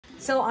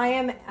So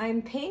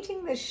I'm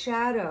painting the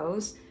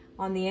shadows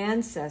on the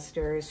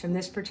ancestors from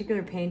this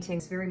particular painting.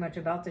 It's very much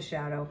about the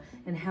shadow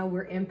and how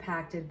we're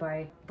impacted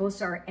by both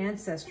our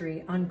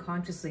ancestry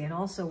unconsciously and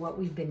also what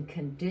we've been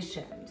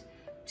conditioned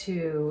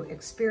to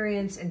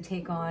experience and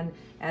take on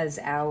as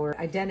our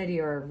identity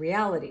or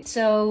reality.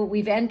 So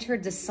we've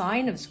entered the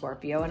sign of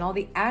Scorpio and all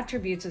the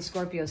attributes of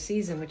Scorpio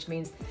season, which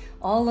means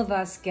all of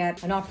us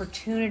get an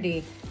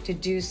opportunity to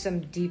do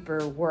some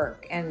deeper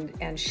work,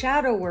 and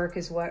shadow work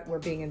is what we're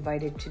being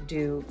invited to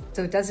do.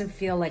 So it doesn't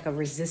feel like a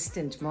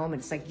resistant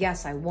moment. It's like,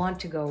 yes, I want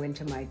to go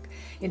into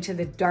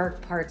the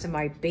dark parts of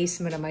my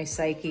basement of my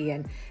psyche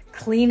and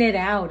clean it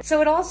out.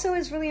 So it also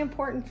is really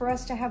important for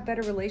us to have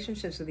better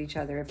relationships with each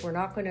other. If we're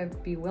not going to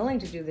be willing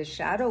to do this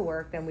shadow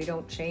work, then we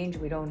don't change,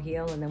 we don't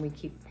heal, and then we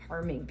keep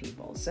harming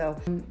people. So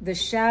the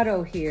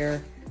shadow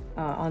here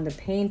on the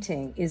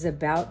painting is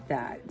about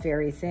that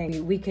very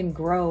thing. We can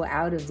grow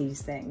out of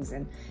these things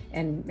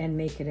and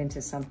make it into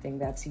something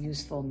that's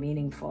useful,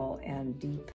 meaningful, and deep.